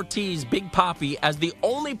David Ortiz, Big Papi, as the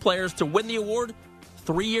only players to win the award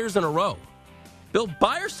 3 years in a row. Bill,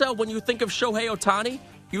 buy or sell when you think of Shohei Ohtani,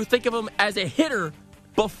 you think of him as a hitter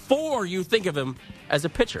before you think of him as a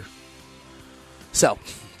pitcher. Sell.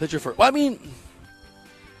 Pitcher first. Well,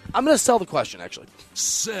 I'm going to sell the question, actually.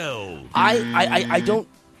 Sell. I don't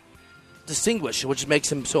distinguish, which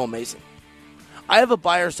makes him so amazing. I have a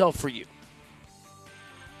buy or sell for you.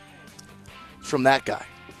 It's from that guy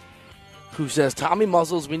who says, Tommy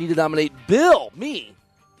Muzzles, we need to nominate me,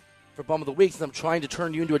 for Bum of the Week, since I'm trying to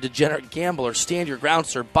turn you into a degenerate gambler. Stand your ground,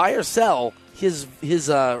 sir. Buy or sell his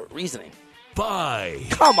reasoning. Buy.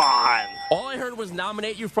 Come on. All I heard was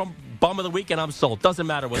nominate you from Bum of the Week, and I'm sold. Doesn't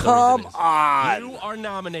matter what the reason is. Come on. You are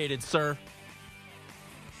nominated, sir.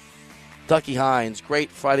 Ducky Hines, great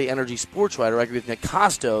Friday Energy sports writer. I agree with Nick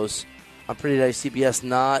Kostos on Pretty Day CBS,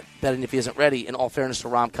 not betting if he isn't ready. In all fairness to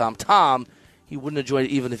Rom-Com Tom, he wouldn't enjoy it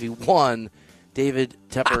even if he won. David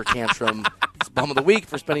Tepper Tantrum is Bum of the Week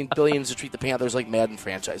for spending billions to treat the Panthers like Madden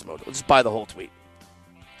franchise mode. Let's buy the whole tweet.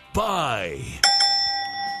 Buy.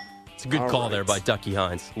 It's a good call there by Ducky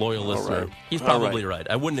Hines, loyal listener. Right. He's probably right.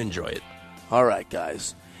 I wouldn't enjoy it. All right,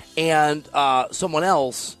 guys. And someone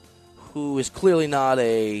else who is clearly not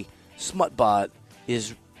a smut bot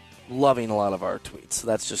is loving a lot of our tweets. So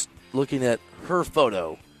that's just looking at her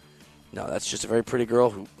photo. No, that's just a very pretty girl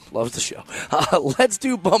who loves the show. Let's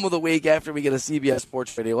do Bum of the Week after we get a CBS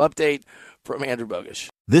Sports Radio update from Andrew Bogish.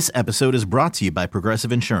 This episode is brought to you by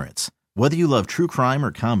Progressive Insurance. Whether you love true crime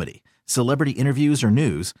or comedy, celebrity interviews or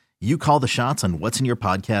news, you call the shots on what's in your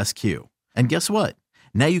podcast queue. And guess what?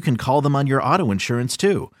 Now you can call them on your auto insurance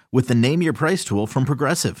too with the Name Your Price tool from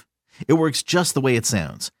Progressive. It works just the way it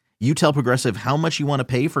sounds. You tell Progressive how much you want to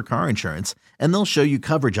pay for car insurance, and they'll show you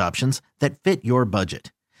coverage options that fit your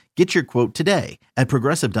budget. Get your quote today at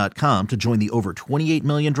Progressive.com to join the over 28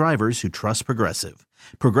 million drivers who trust Progressive.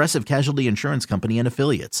 Progressive Casualty Insurance Company and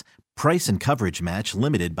Affiliates. Price and coverage match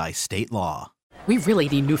limited by state law. We really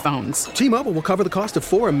need new phones. T-Mobile will cover the cost of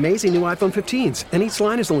 4 amazing new iPhone 15s, and each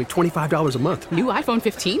line is only $25 a month. New iPhone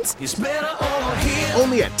 15s? It's better over here.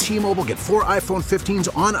 Only at T-Mobile, get 4 iPhone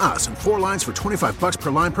 15s on us and 4 lines for $25 per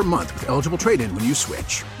line per month with eligible trade-in when you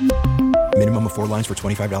switch. Minimum of 4 lines for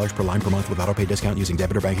 $25 per line per month with autopay discount using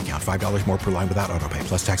debit or bank account. $5 more per line without autopay,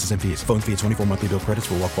 plus taxes and fees. Phone fee at 24 monthly bill credits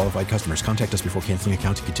for well-qualified customers. Contact us before canceling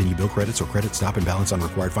account to continue bill credits or credit stop and balance on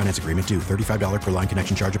required finance agreement due. $35 per line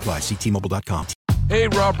connection charge applies. See T-Mobile.com. Hey,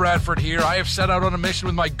 Rob Bradford here. I have set out on a mission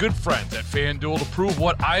with my good friends at FanDuel to prove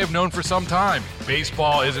what I have known for some time.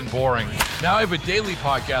 Baseball isn't boring. Now I have a daily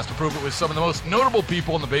podcast to prove it with some of the most notable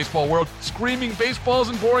people in the baseball world, screaming baseball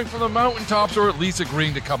isn't boring from the mountaintops, or at least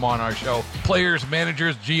agreeing to come on our show. Players,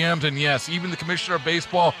 managers, GMs, and yes, even the commissioner of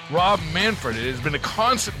baseball, Rob Manfred. It has been a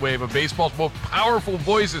constant wave of baseball's most powerful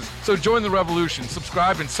voices. So join the revolution.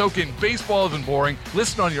 Subscribe and soak in Baseball Isn't Boring.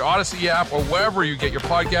 Listen on your Audacy app or wherever you get your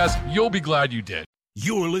podcasts. You'll be glad you did.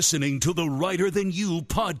 You're listening to the Reiter Than You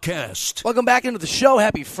podcast. Welcome back into the show.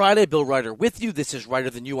 Happy Friday. Bill Reiter with you. This is Reiter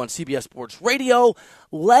Than You on CBS Sports Radio.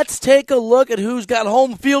 Let's take a look at who's got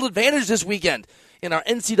home field advantage this weekend in our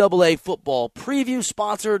NCAA football preview,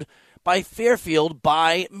 sponsored by Fairfield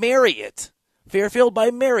by Marriott. Fairfield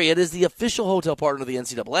by Marriott is the official hotel partner of the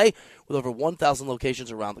NCAA. With over 1,000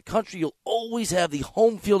 locations around the country, you'll always have the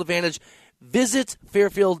home field advantage. Visit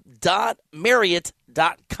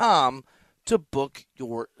fairfield.marriott.com to book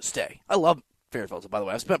your stay. I love Fairfield, by the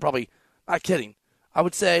way. I've spent probably, not kidding, I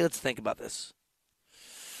would say, let's think about this,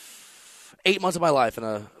 8 months of my life in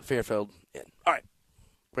a Fairfield Inn. All right,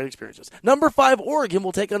 great experiences. Number 5, Oregon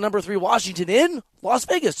will take on number 3, Washington in Las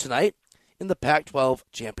Vegas tonight in the Pac-12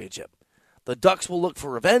 Championship. The Ducks will look for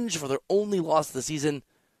revenge for their only loss of the season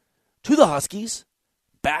to the Huskies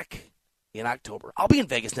back in October. I'll be in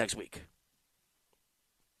Vegas next week.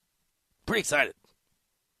 Pretty excited.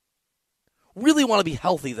 Really want to be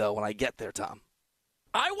healthy, though, when I get there, Tom.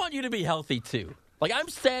 I want you to be healthy, too. Like, I'm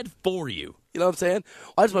sad for you. You know what I'm saying?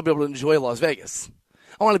 I just want to be able to enjoy Las Vegas.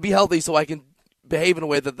 I want to be healthy so I can behave in a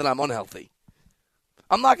way that I'm unhealthy.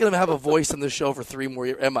 I'm not going to have a voice in this show for 3 more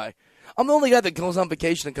years, am I? I'm the only guy that goes on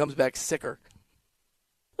vacation and comes back sicker.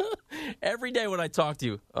 Every day when I talk to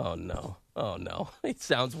you, oh, no. It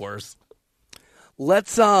sounds worse.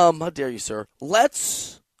 Let's, how dare you, sir?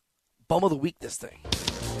 Let's Bum of the Week this thing.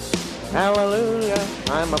 Hallelujah,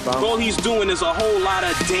 I'm a bum. All he's doing is a whole lot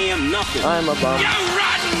of damn nothing. I'm a bum. You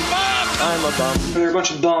rotten bum! I'm a bum. They're a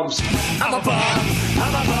bunch of bums. I'm a bum.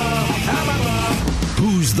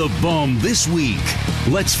 Who's the bum this week?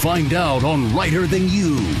 Let's find out on Reiter Than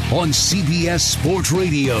You on CBS Sports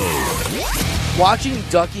Radio. Watching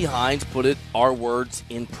Ducky Hines put our words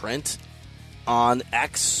in print on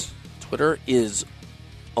X, Twitter, is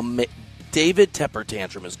David Tepper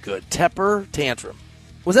Tantrum is good. Tepper Tantrum.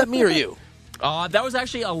 Was that me or you? That was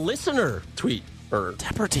actually a listener tweet. Or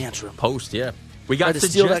Tepper Tantrum. Post, yeah. We got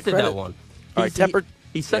suggested that one. All right, Tepper.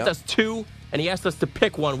 He sent us 2, and he asked us to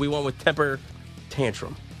pick one. We went with Tepper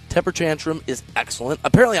Tantrum. Temper Tantrum is excellent.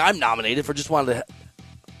 Apparently, I'm nominated for just wanting to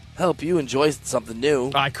help you enjoy something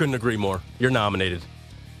new. I couldn't agree more. You're nominated.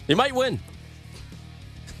 You might win.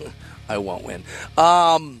 I won't win.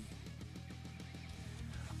 I'm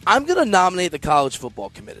going to nominate the College Football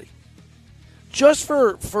Committee. Just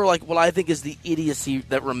for like what I think is the idiocy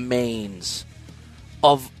that remains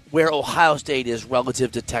of where Ohio State is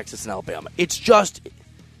relative to Texas and Alabama. It's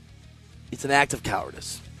an act of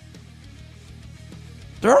cowardice.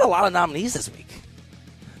 There aren't a lot of nominees this week.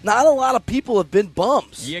 Not a lot of people have been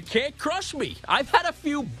bums. You can't crush me. I've had a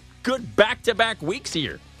few good back-to-back weeks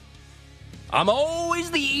here. I'm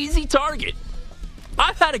always the easy target.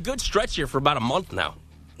 I've had a good stretch here for about a month now.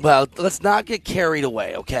 Well, let's not get carried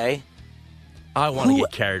away, okay? I want to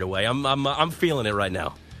get carried away. I'm feeling it right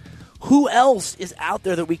now. Who else is out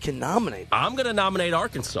there that we can nominate? I'm going to nominate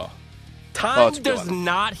Arkansas. Time does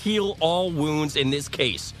not heal all wounds in this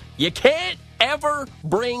case. You can't ever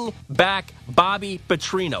bring back Bobby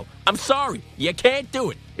Petrino. I'm sorry. You can't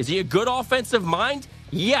do it. Is he a good offensive mind?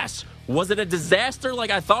 Yes. Was it a disaster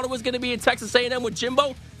like I thought it was going to be in Texas A&M with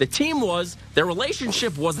Jimbo? The team was. Their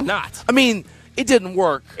relationship was not. I mean, it didn't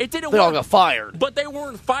work. They all got fired. But they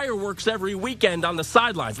weren't fireworks every weekend on the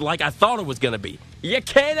sidelines like I thought it was going to be. You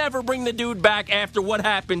can't ever bring the dude back after what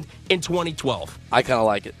happened in 2012. I kind of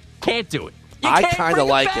like it. Can't do it. I kind of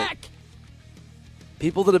like it.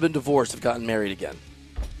 People that have been divorced have gotten married again.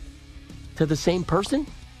 To the same person?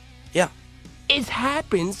 Yeah. It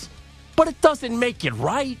happens, but it doesn't make it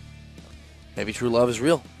right. Maybe true love is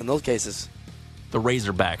real in those cases. The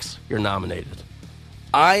Razorbacks, you're nominated.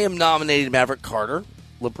 I am nominating Maverick Carter,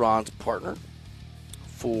 LeBron's partner,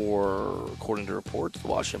 for, according to reports, the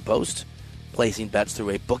Washington Post, placing bets through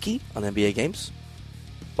a bookie on NBA games,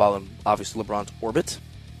 while in, obviously, LeBron's orbit.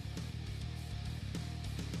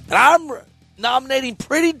 And I'm nominating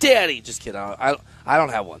Pretty Daddy. Just kidding. I don't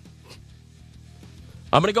have one.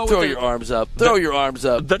 I'm going to go Throw with your arms up. Throw your arms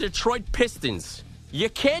up. The Detroit Pistons. You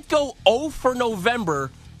can't go 0 for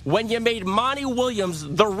November when you made Monty Williams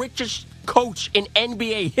the richest coach in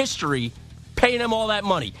NBA history, paying him all that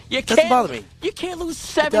money. Doesn't bother me. You can't lose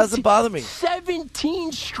 17. It doesn't bother me.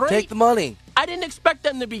 17 straight. Take the money. I didn't expect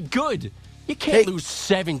them to be good. You can't lose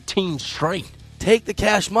 17 straight. Take the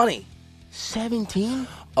cash money. 17?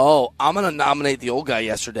 Oh, I'm going to nominate the old guy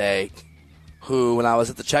yesterday who, when I was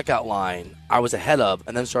at the checkout line, I was ahead of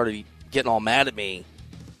and then started getting all mad at me.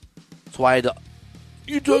 So I had to,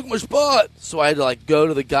 you took my spot. So I had to go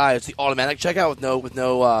to the guy. It's the automatic checkout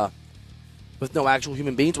with no actual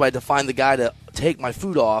human beings. So I had to find the guy to take my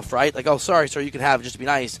food off, right? Like, oh, sorry, sir, you can have it just to be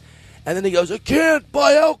nice. And then he goes, I can't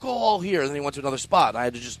buy alcohol here. And then he went to another spot. And I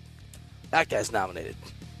had to that guy's nominated.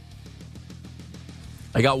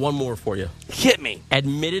 I got one more for you. Hit me.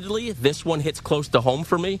 Admittedly, this one hits close to home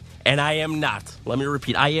for me, and I am not. Let me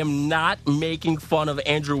repeat. I am not making fun of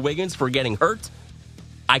Andrew Wiggins for getting hurt.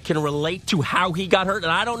 I can relate to how he got hurt,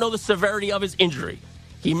 and I don't know the severity of his injury.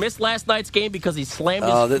 He missed last night's game because he slammed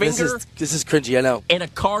his finger. This is cringy, I know. In a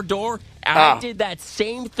car door. And I did that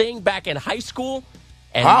same thing back in high school,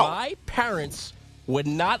 and my parents would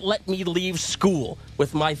not let me leave school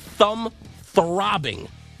with my thumb throbbing.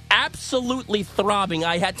 Absolutely throbbing.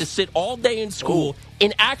 I had to sit all day in school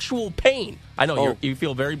in actual pain. I know you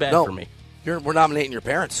feel very bad for me. We're nominating your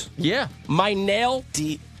parents. Yeah. My nail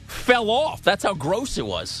fell off. That's how gross it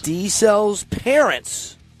was. D-Cell's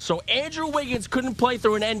parents. So Andrew Wiggins couldn't play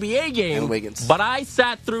through an NBA game, but I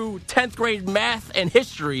sat through 10th grade math and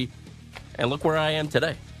history, and look where I am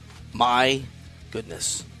today. My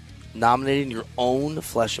goodness. Nominating your own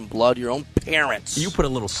flesh and blood, your own parents. You put a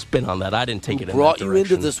little spin on that. I didn't take it in that brought direction.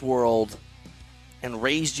 you into this world and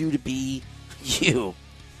raised you to be you.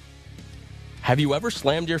 Have you ever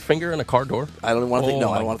slammed your finger in a car door? I don't want to think.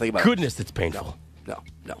 No, I don't want to think about goodness, it's painful.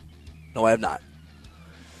 No, I have not.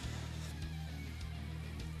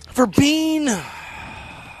 For being an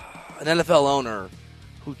NFL owner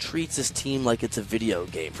who treats his team like it's a video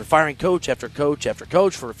game, for firing coach after coach after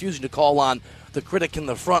coach, for refusing to call on the critic in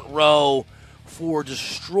the front row, for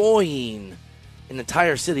destroying an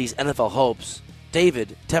entire city's NFL hopes,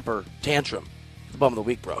 David Tepper Tantrum, the bum of the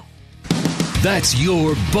week, bro. That's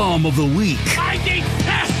your Bum of the Week. I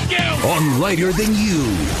detest you! On Reiter Than You.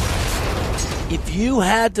 If you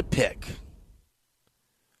had to pick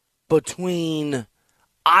between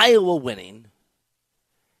Iowa winning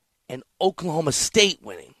and Oklahoma State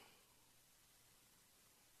winning,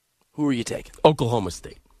 who are you taking? Oklahoma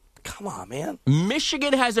State. Come on, man.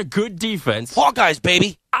 Michigan has a good defense. Hawkeyes,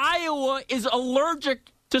 baby. Iowa is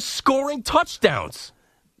allergic to scoring touchdowns.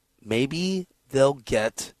 Maybe they'll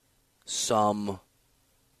get some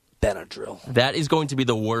Benadryl. That is going to be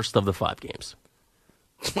the worst of the 5 games.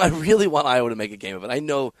 I really want Iowa to make a game of it. I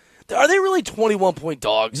know. Are they really 21-point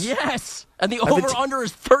dogs? Yes. And the over-under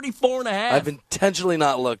is 34.5. I've intentionally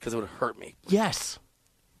not looked because it would hurt me. Yes.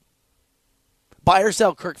 Buy or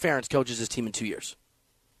sell, Kirk Ferentz coaches his team in 2 years.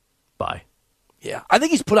 Buy. Yeah. I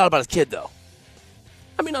think he's put out about his kid, though.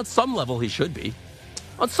 I mean, on some level, he should be.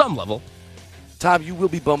 On some level. Tom, you will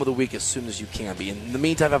be Bum of the Week as soon as you can be. In the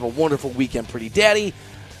meantime, have a wonderful weekend, Pretty Daddy.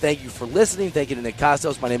 Thank you for listening. Thank you to Nick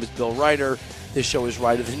Kostos. My name is Bill Reiter. This show is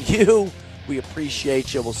Reiter Than You. We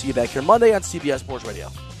appreciate you. We'll see you back here Monday on CBS Sports Radio.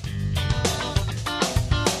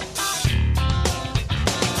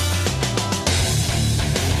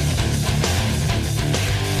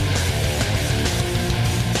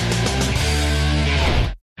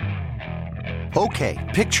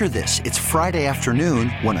 Okay, picture this. It's Friday afternoon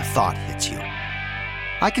when a thought hits you.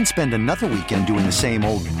 I can spend another weekend doing the same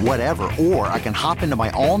old whatever, or I can hop into my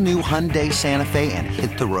all-new Hyundai Santa Fe and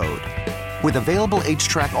hit the road. With available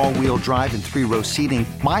H-Track all-wheel drive and 3-row seating,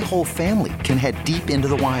 my whole family can head deep into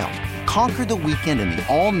the wild. Conquer the weekend in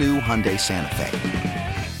the all-new Hyundai Santa Fe.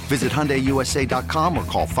 Visit HyundaiUSA.com or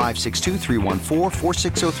call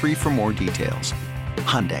 562-314-4603 for more details.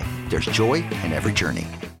 Hyundai, there's joy in every journey.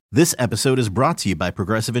 This episode is brought to you by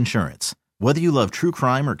Progressive Insurance. Whether you love true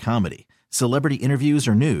crime or comedy, celebrity interviews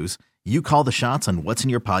or news, you call the shots on what's in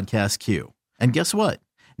your podcast queue. And guess what?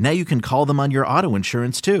 Now you can call them on your auto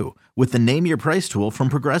insurance too with the Name Your Price tool from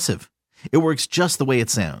Progressive. It works just the way it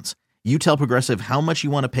sounds. You tell Progressive how much you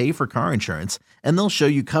want to pay for car insurance, and they'll show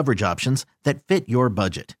you coverage options that fit your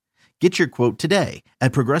budget. Get your quote today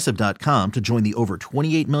at Progressive.com to join the over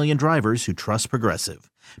 28 million drivers who trust Progressive.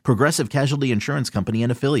 Progressive Casualty Insurance Company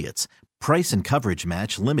and Affiliates. Price and coverage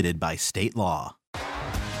match limited by state law.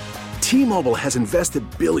 T-Mobile has invested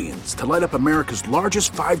billions to light up America's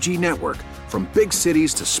largest 5G network, from big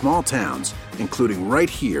cities to small towns, including right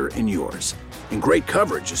here in yours. And great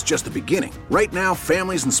coverage is just the beginning. Right now,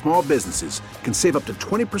 families and small businesses can save up to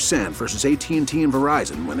 20% versus AT&T and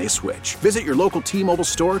Verizon when they switch. Visit your local T-Mobile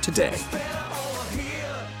store today.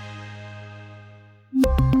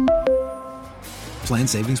 Plan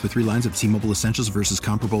savings with 3 lines of T-Mobile Essentials versus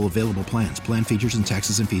comparable available plans. Plan features and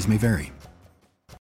taxes and fees may vary.